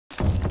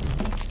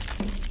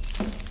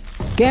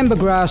Gamba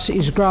grass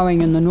is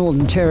growing in the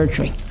Northern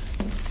Territory.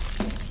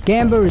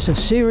 Gamba is a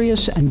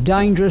serious and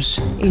dangerous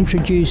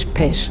introduced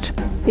pest.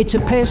 It's a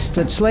pest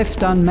that's left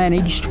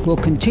unmanaged will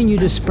continue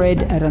to spread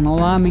at an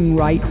alarming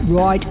rate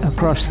right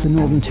across the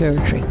Northern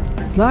Territory.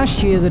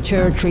 Last year the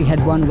Territory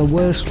had one of the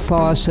worst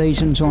fire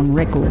seasons on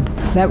record.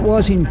 That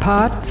was in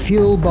part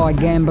fuelled by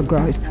gamba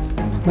growth.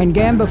 When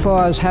gamba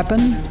fires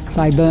happen,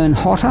 they burn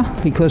hotter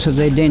because of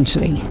their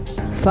density,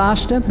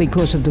 faster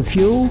because of the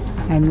fuel,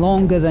 and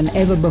longer than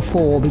ever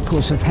before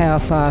because of how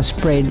far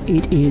spread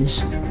it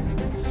is.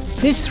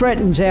 This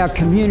threatens our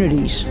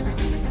communities.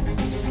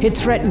 It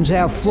threatens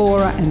our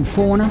flora and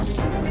fauna,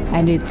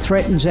 and it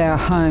threatens our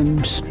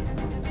homes.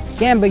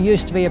 Gamba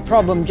used to be a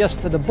problem just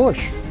for the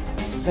bush,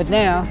 but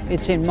now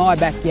it's in my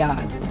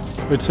backyard.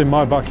 It's in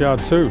my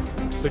backyard too.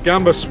 The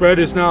gamba spread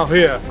is now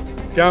here.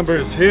 Gamba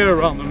is here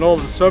around the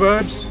northern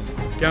suburbs.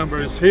 Gamba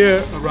is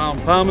here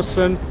around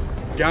Palmerston.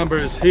 Gamba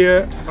is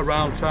here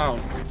around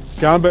town.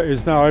 Gamba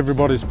is now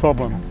everybody's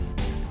problem,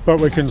 but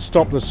we can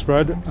stop the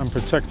spread and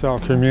protect our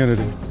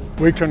community.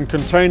 We can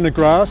contain the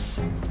grass,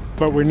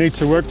 but we need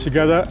to work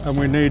together and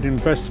we need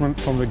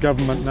investment from the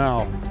government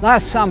now.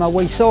 Last summer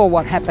we saw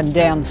what happened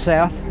down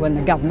south when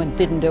the government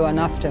didn't do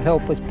enough to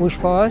help with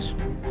bushfires.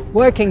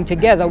 Working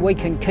together we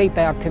can keep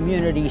our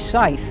community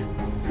safe,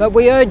 but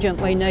we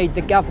urgently need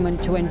the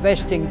government to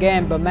invest in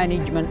gamba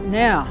management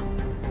now,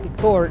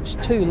 before it's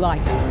too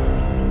late.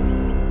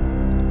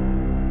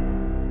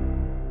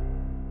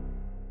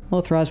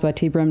 Authorised by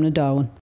T.Bremner, Darwin.